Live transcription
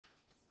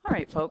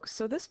Alright folks,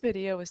 so this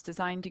video is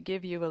designed to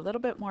give you a little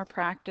bit more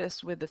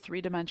practice with the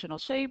three-dimensional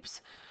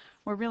shapes.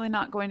 We're really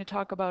not going to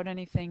talk about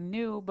anything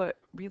new, but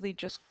really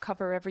just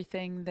cover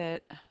everything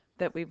that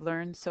we've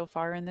learned so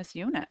far in this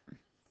unit.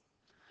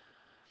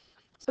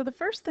 So the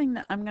first thing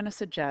that I'm going to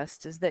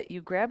suggest is that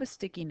you grab a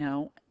sticky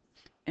note,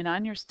 and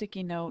on your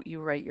sticky note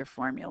you write your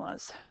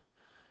formulas.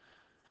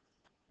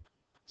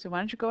 So why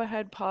don't you go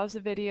ahead, pause the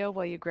video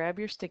while you grab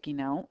your sticky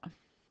note.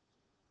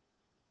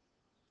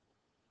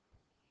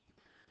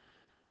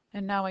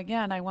 And now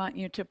again, I want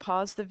you to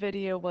pause the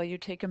video while you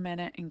take a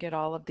minute and get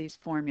all of these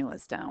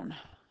formulas down.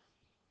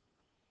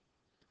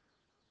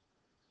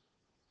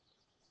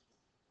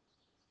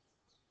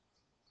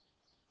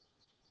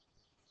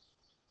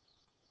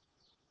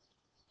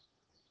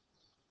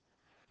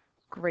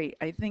 Great.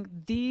 I think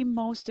the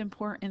most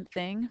important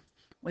thing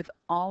with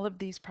all of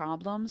these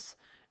problems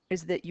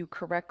is that you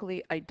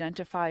correctly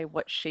identify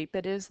what shape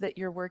it is that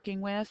you're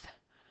working with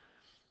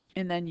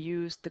and then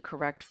use the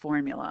correct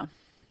formula.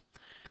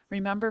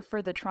 Remember,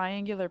 for the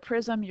triangular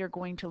prism, you're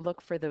going to look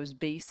for those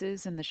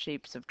bases in the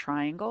shapes of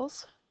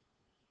triangles.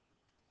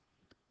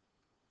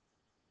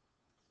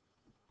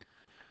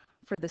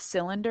 For the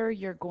cylinder,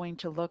 you're going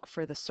to look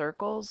for the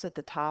circles at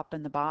the top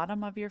and the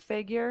bottom of your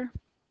figure.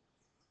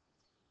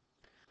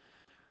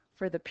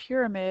 For the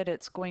pyramid,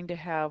 it's going to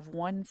have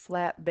one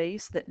flat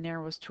base that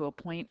narrows to a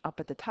point up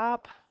at the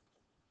top.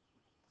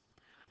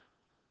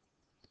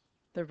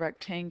 The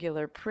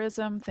rectangular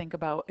prism, think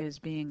about as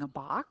being a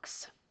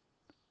box.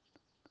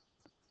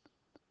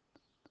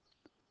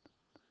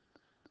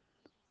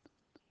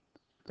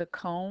 The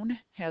cone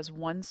has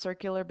one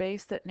circular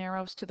base that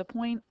narrows to the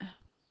point.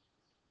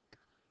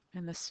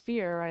 And the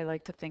sphere I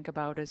like to think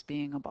about as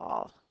being a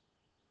ball.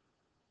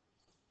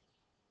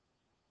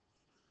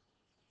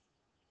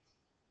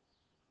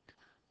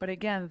 But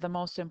again, the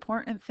most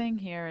important thing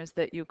here is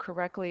that you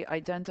correctly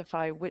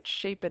identify which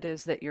shape it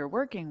is that you're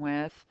working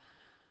with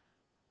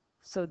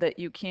so that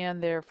you can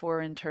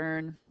therefore in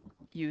turn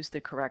use the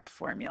correct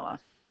formula.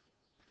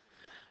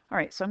 All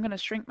right, so I'm going to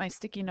shrink my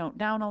sticky note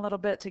down a little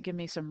bit to give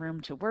me some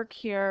room to work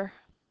here.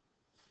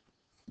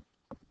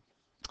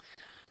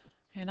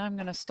 And I'm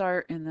going to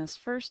start in this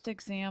first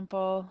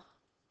example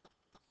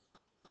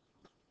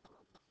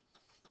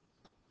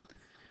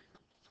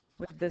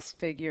with this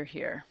figure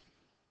here.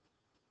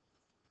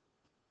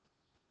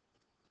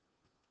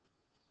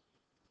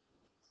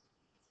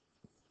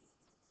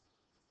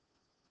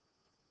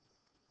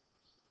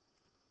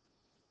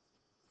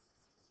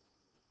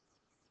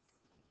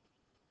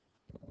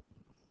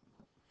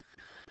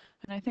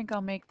 And I think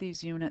I'll make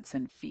these units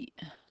in feet.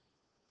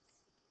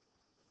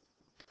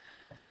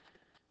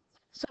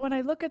 So when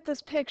I look at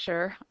this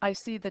picture, I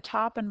see the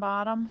top and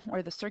bottom,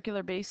 or the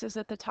circular bases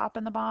at the top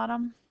and the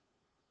bottom.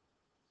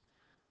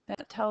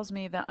 That tells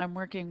me that I'm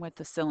working with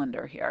the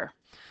cylinder here.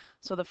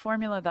 So the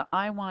formula that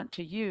I want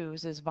to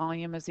use is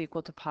volume is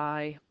equal to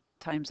pi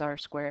times r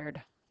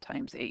squared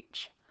times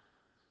h.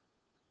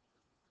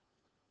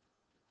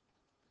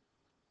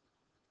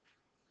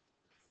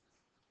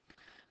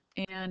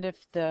 And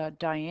if the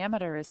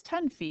diameter is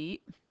 10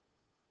 feet,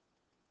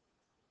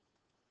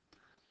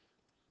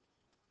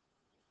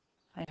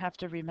 I have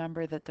to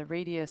remember that the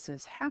radius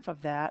is half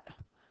of that,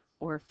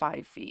 or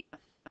 5 feet.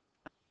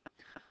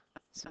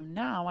 So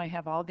now I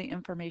have all the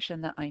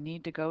information that I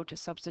need to go to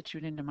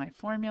substitute into my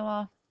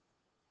formula.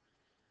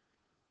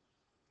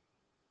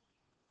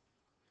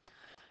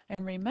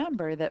 And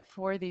remember that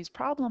for these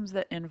problems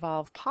that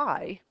involve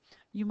pi,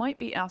 you might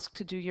be asked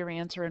to do your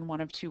answer in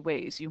one of two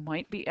ways. You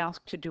might be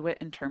asked to do it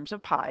in terms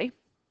of pi.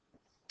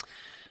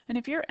 And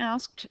if you're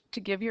asked to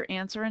give your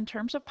answer in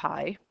terms of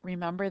pi,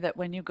 remember that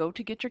when you go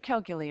to get your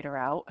calculator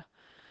out,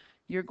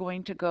 you're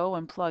going to go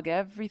and plug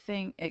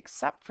everything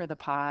except for the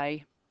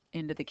pi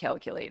into the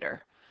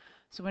calculator.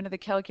 So into the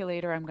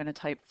calculator, I'm going to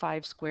type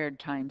 5 squared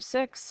times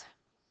 6.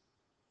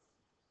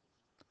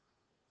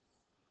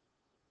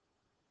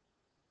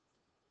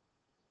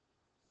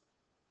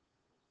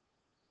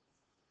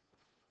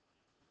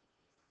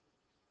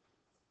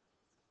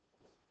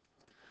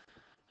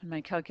 And my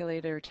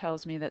calculator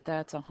tells me that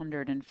that's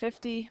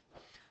 150.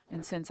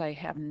 And since I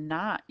have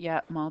not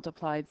yet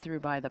multiplied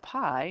through by the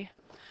pi,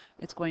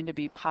 it's going to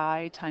be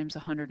pi times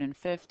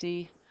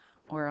 150,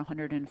 or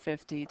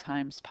 150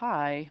 times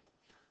pi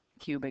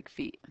cubic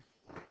feet.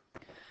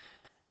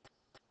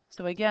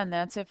 So again,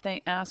 that's if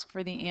they ask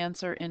for the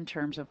answer in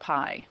terms of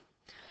pi.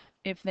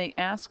 If they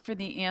ask for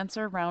the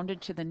answer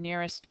rounded to the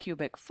nearest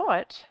cubic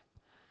foot,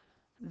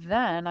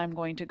 then I'm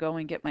going to go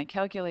and get my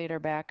calculator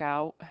back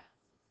out.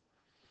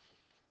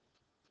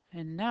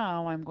 And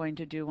now I'm going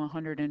to do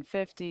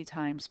 150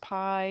 times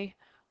pi,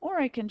 or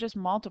I can just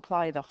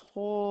multiply the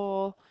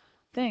whole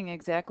thing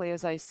exactly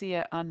as I see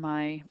it on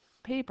my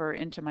paper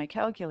into my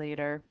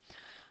calculator.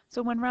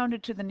 So when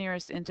rounded to the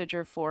nearest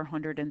integer,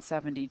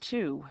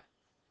 472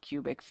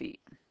 cubic feet.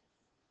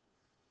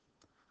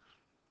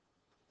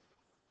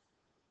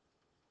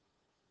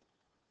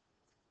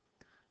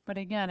 But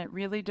again, it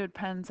really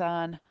depends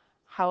on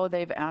how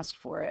they've asked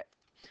for it.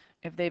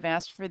 If they've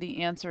asked for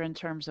the answer in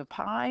terms of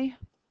pi,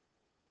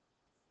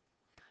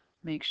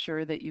 Make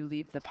sure that you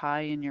leave the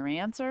pi in your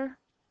answer.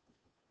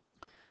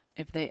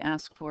 If they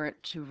ask for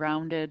it to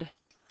rounded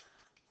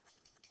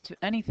to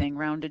anything,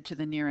 rounded to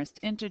the nearest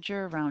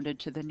integer, rounded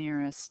to the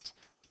nearest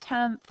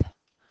tenth,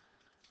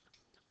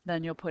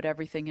 then you'll put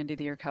everything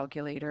into your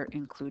calculator,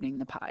 including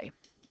the pi.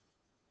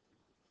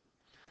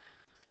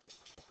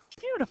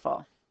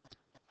 Beautiful.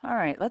 All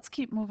right, let's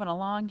keep moving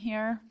along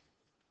here.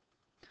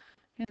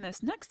 In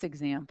this next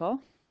example,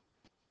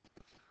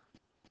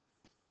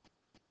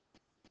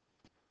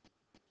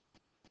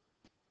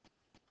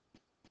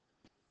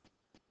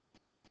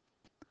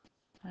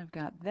 I've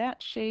got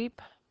that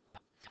shape,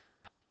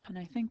 and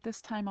I think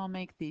this time I'll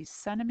make these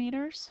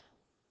centimeters.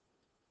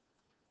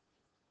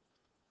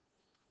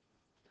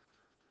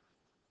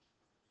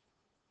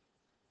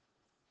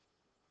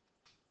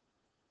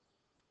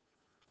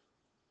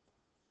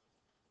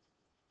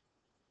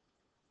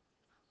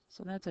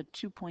 So that's a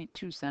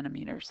 2.2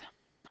 centimeters.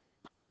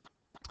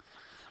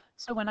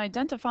 So when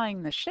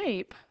identifying the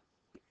shape,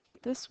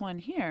 this one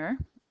here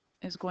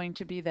is going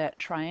to be that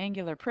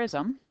triangular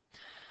prism.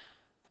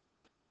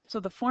 So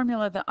the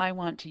formula that I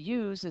want to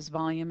use is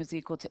volume is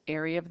equal to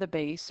area of the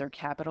base, or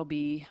capital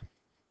B,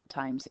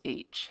 times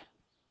H.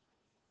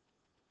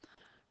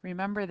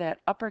 Remember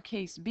that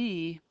uppercase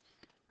B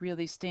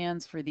really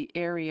stands for the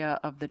area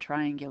of the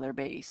triangular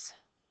base.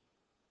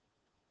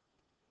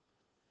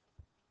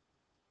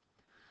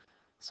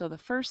 So the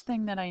first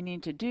thing that I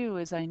need to do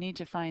is I need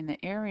to find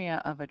the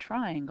area of a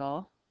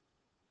triangle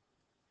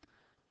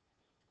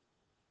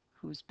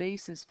whose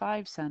base is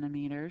 5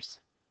 centimeters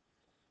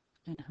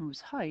and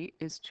whose height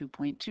is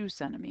 2.2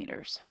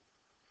 centimeters.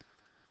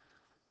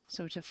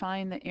 So to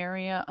find the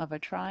area of a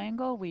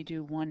triangle, we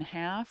do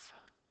 1/2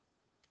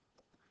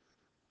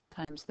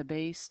 times the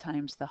base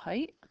times the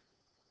height.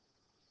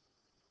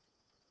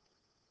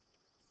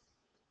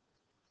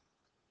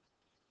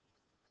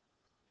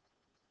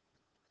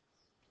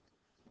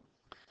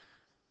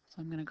 So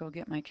I'm going to go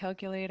get my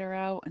calculator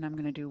out, and I'm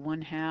going to do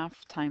 1/2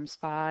 times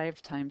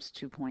 5 times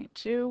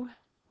 2.2.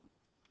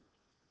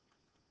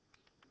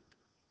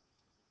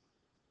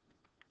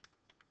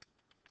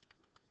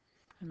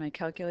 And my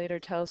calculator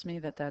tells me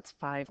that that's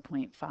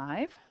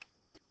 5.5.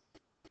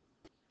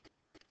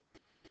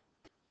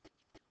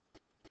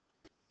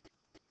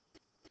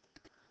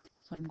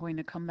 So I'm going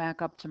to come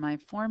back up to my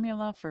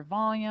formula for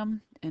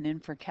volume, and in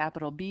for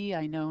capital B,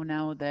 I know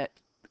now that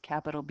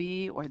capital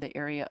B, or the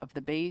area of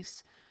the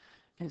base,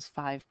 is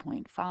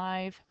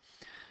 5.5.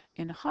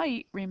 In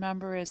height,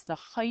 remember, is the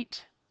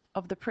height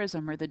of the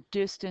prism, or the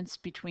distance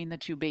between the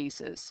two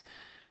bases.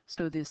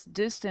 So this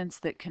distance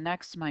that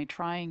connects my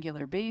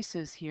triangular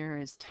bases here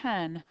is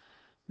 10,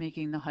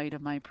 making the height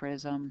of my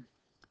prism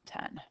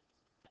 10.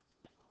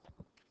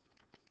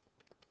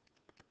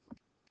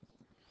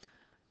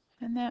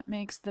 And that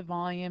makes the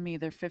volume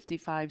either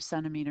 55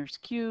 centimeters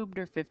cubed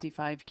or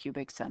 55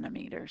 cubic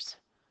centimeters.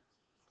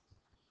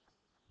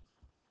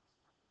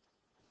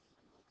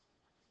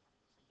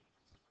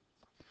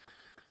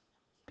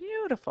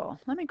 Beautiful.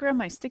 Let me grab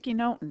my sticky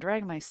note and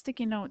drag my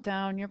sticky note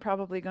down. You're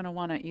probably going to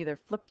want to either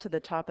flip to the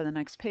top of the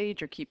next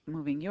page or keep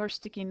moving your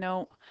sticky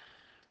note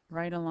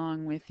right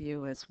along with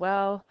you as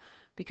well.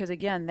 Because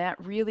again, that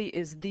really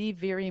is the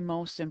very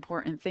most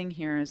important thing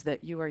here, is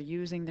that you are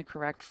using the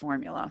correct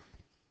formula.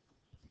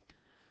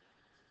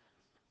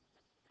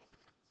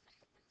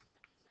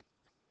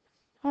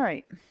 All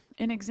right,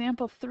 in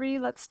example 3,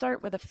 let's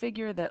start with a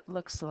figure that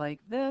looks like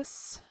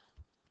this.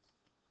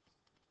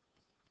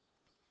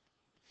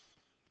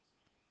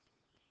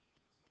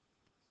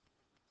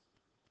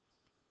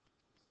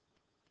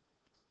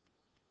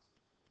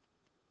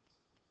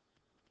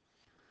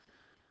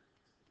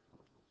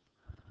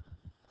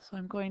 So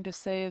I'm going to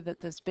say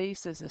that this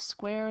base is a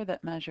square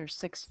that measures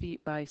 6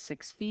 feet by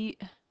 6 feet,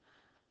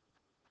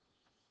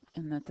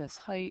 and that this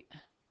height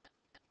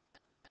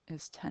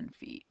is 10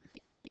 feet.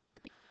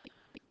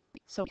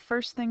 So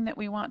first thing that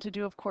we want to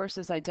do, of course,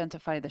 is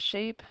identify the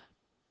shape.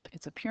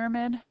 It's a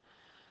pyramid.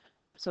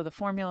 So the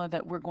formula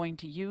that we're going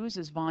to use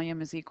is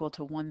volume is equal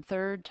to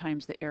 1/3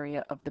 times the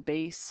area of the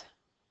base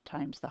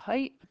times the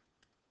height.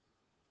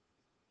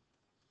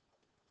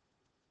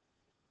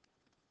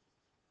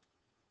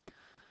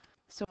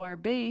 So our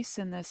base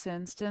in this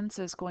instance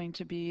is going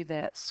to be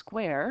that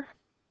square.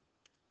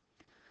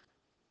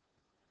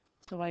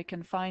 So I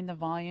can find the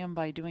volume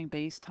by doing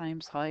base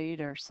times height,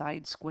 or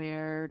side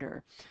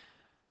squared,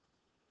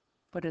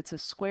 but it's a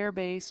square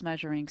base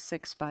measuring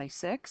 6 by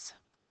 6,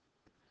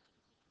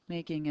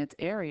 making its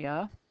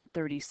area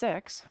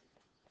 36.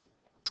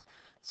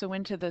 So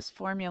into this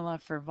formula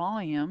for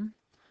volume,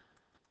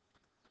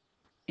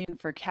 in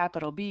for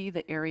capital B,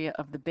 the area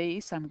of the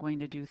base, I'm going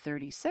to do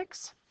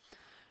 36.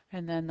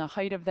 And then the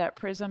height of that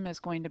prism is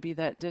going to be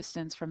that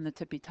distance from the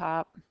tippy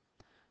top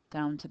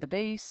down to the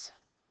base,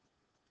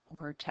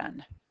 or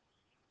 10.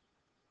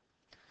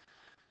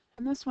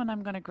 And this one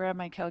I'm going to grab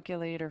my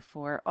calculator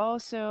for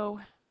also.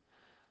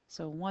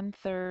 So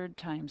 1/3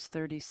 times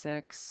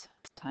 36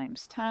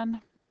 times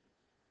 10.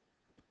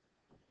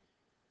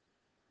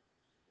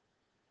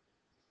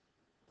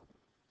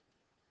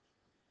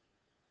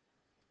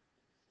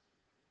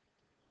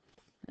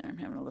 Sorry,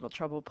 I'm having a little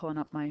trouble pulling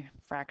up my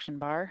fraction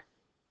bar.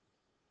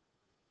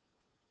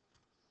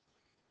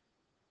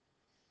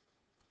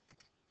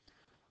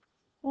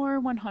 Or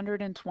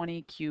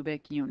 120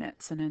 cubic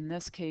units. And in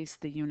this case,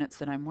 the units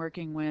that I'm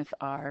working with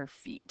are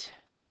feet.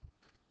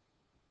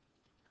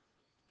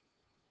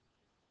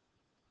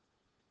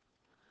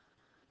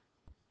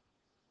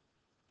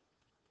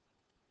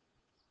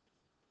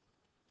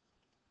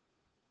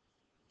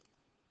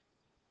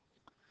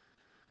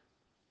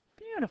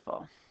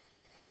 Beautiful.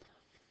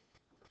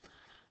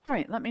 All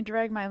right, let me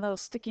drag my little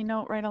sticky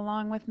note right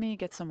along with me,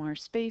 get some more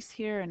space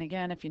here. And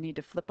again, if you need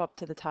to flip up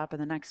to the top of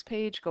the next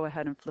page, go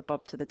ahead and flip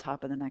up to the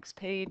top of the next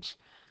page.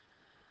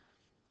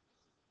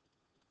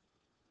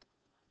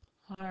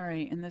 All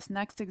right, in this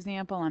next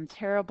example, I'm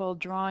terrible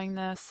drawing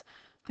this.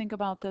 Think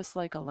about this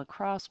like a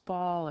lacrosse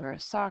ball or a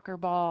soccer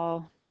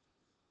ball.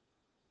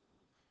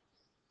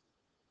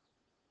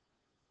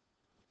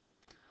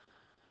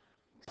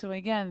 So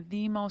again,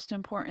 the most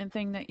important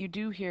thing that you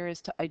do here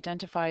is to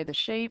identify the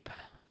shape.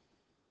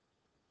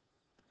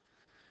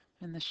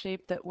 And the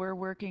shape that we're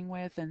working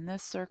with in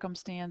this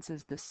circumstance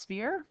is the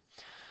sphere.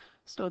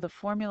 So the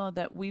formula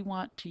that we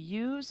want to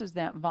use is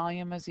that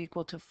volume is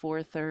equal to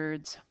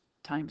 4/3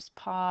 times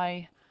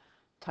pi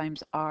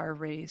times r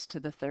raised to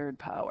the third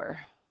power.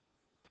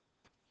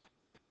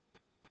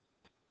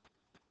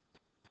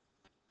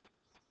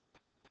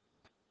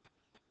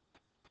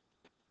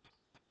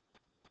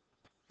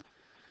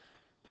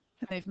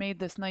 And they've made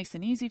this nice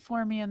and easy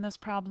for me in this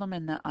problem,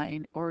 and that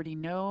I already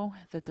know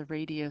that the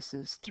radius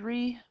is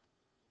 3.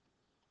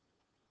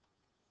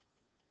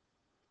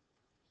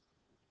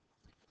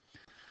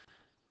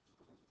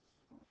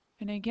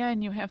 And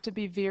again, you have to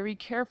be very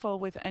careful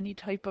with any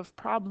type of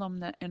problem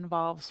that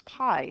involves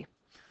pi.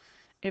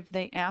 If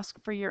they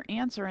ask for your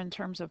answer in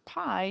terms of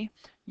pi,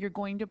 you're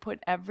going to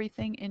put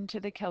everything into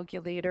the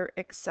calculator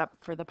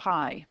except for the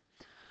pi.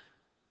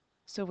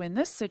 So in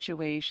this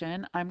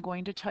situation, I'm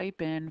going to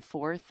type in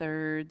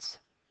 4/3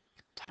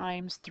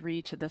 times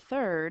 3 to the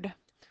third,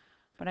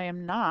 but I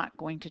am not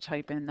going to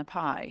type in the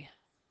pi.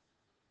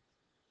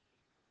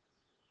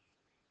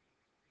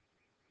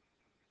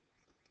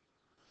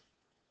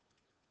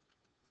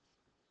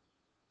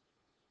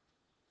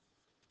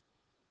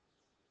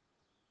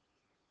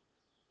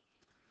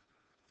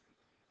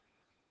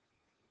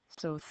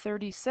 So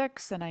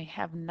 36, and I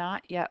have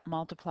not yet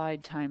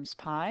multiplied times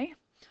pi.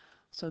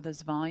 So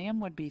this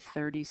volume would be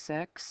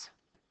 36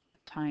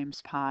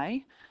 times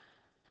pi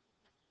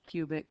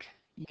cubic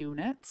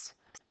units.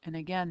 And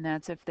again,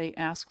 that's if they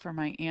ask for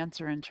my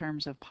answer in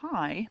terms of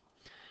pi.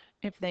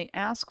 If they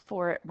ask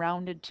for it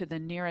rounded to the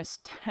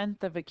nearest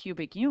tenth of a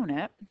cubic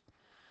unit,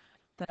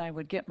 then I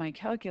would get my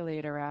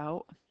calculator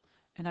out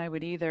and I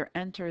would either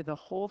enter the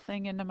whole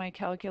thing into my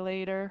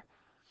calculator.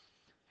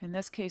 In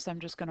this case,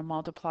 I'm just going to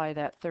multiply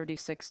that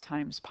 36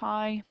 times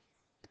pi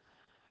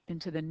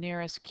into the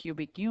nearest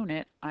cubic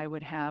unit. I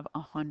would have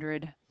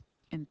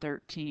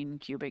 113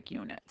 cubic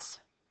units.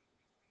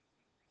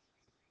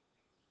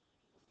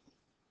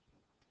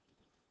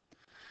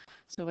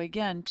 So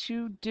again,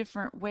 two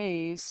different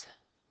ways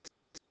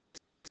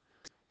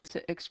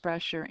to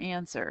express your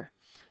answer.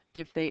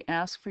 If they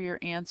ask for your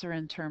answer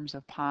in terms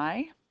of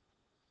pi,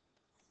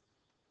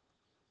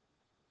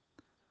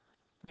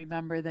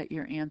 remember that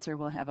your answer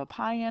will have a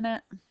pi in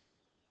it.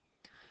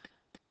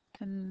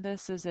 And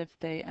this is if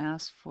they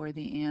ask for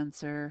the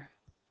answer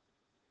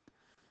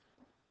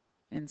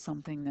in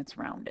something that's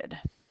rounded.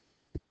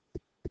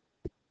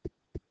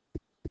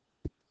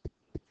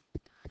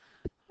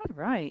 All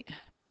right,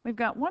 we've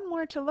got one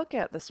more to look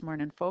at this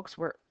morning, folks.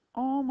 We're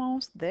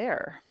almost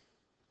there.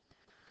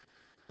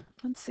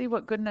 Let's see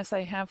what goodness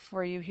I have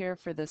for you here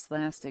for this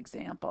last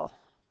example.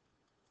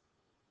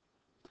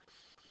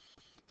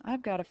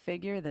 I've got a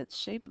figure that's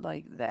shaped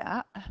like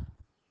that.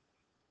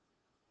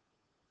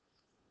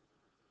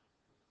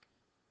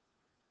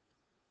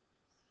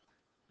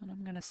 And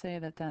I'm going to say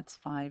that that's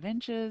 5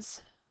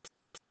 inches.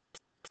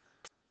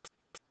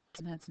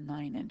 And that's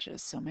 9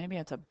 inches. So maybe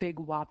it's a big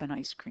whopping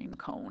ice cream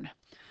cone.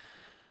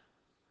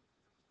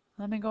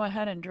 Let me go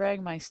ahead and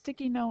drag my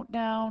sticky note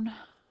down.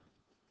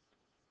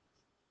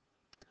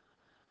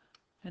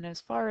 And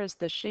as far as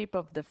the shape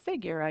of the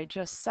figure, I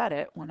just said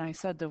it when I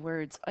said the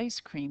words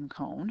ice cream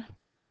cone.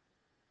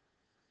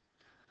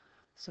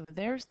 So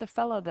there's the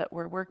fellow that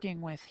we're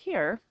working with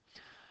here.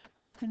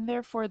 And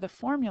therefore the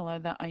formula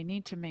that I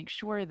need to make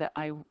sure that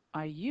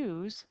I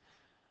use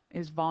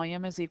is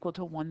volume is equal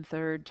to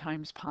 1/3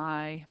 times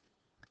pi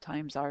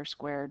times r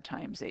squared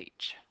times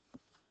h.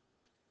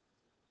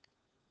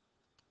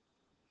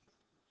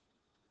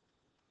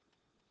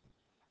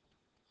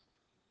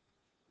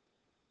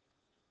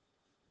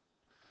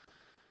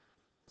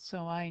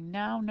 So I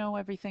now know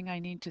everything I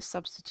need to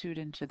substitute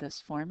into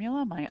this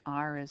formula. My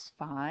r is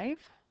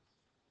 5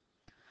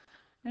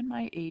 and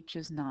my h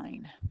is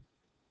 9.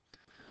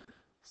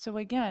 So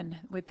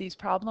again, with these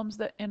problems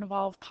that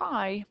involve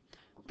pi,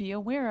 be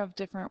aware of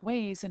different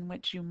ways in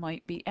which you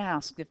might be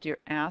asked. If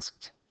you're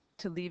asked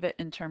to leave it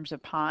in terms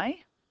of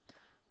pi,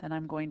 then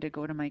I'm going to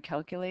go to my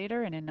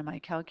calculator, and into my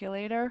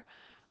calculator,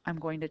 I'm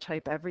going to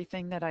type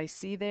everything that I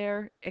see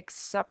there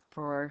except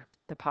for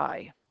the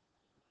pi.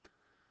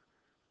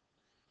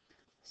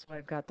 So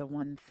I've got the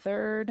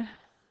 1/3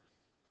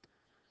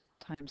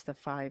 times the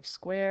 5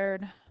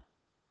 squared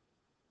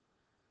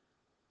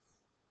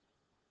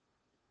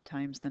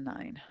times the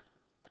 9,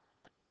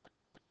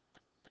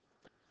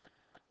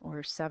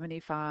 or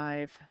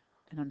 75,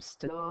 and I'm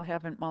still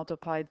haven't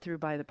multiplied through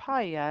by the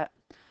pi yet,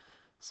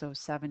 so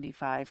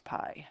 75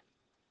 pi.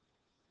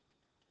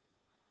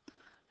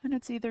 And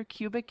it's either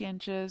cubic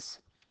inches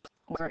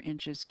or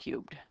inches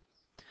cubed.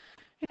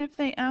 And if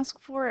they ask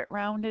for it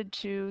rounded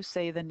to,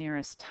 say, the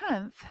nearest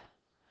tenth,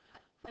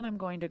 then I'm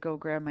going to go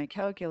grab my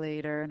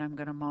calculator and I'm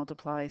going to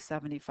multiply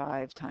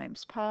 75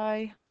 times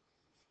pi.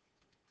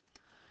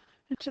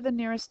 And to the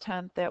nearest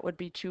tenth, that would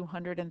be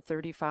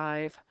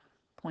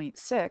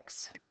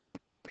 235.6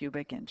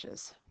 cubic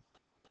inches.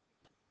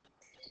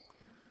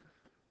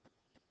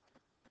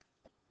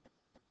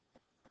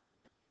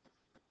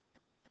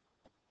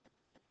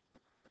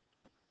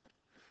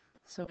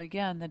 So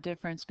again, the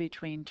difference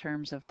between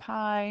terms of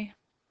pi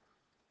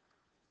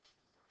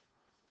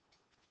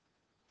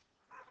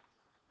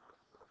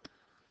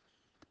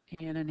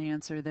and an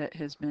answer that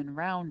has been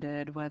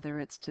rounded, whether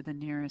it's to the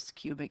nearest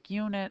cubic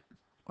unit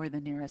or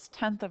the nearest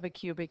tenth of a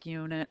cubic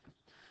unit,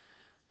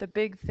 the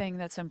big thing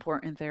that's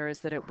important there is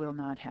that it will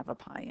not have a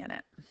pi in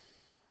it.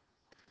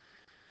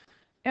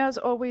 As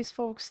always,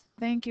 folks,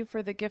 thank you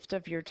for the gift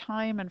of your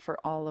time and for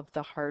all of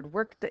the hard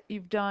work that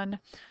you've done.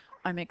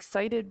 I'm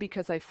excited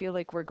because I feel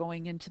like we're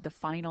going into the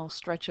final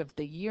stretch of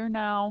the year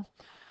now.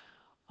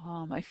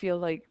 I feel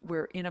like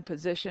we're in a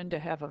position to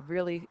have a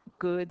really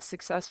good,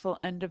 successful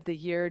end of the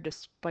year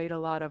despite a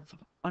lot of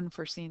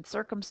unforeseen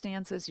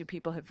circumstances. You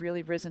people have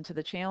really risen to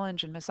the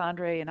challenge, and Miss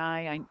Andre and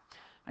I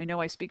know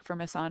I speak for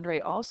Miss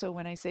Andre also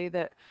when I say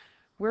that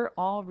we're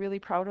all really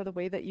proud of the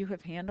way that you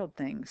have handled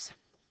things.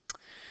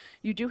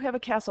 You do have a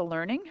CASA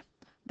Learning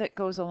that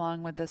goes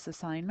along with this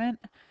assignment.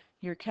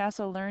 Your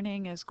CASA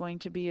Learning is going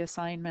to be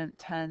assignment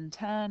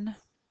 1010,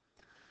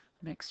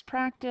 mixed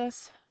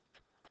practice.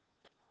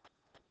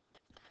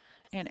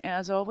 And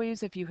as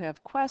always, if you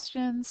have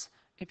questions,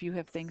 if you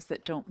have things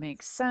that don't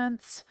make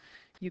sense,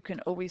 you can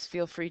always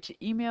feel free to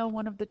email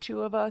one of the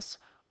two of us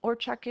or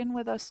check in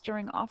with us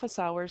during office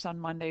hours on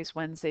Mondays,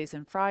 Wednesdays,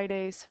 and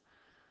Fridays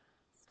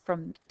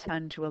from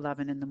 10 to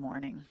 11 in the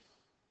morning.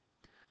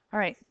 All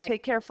right,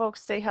 take care,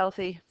 folks. Stay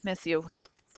healthy. Miss you.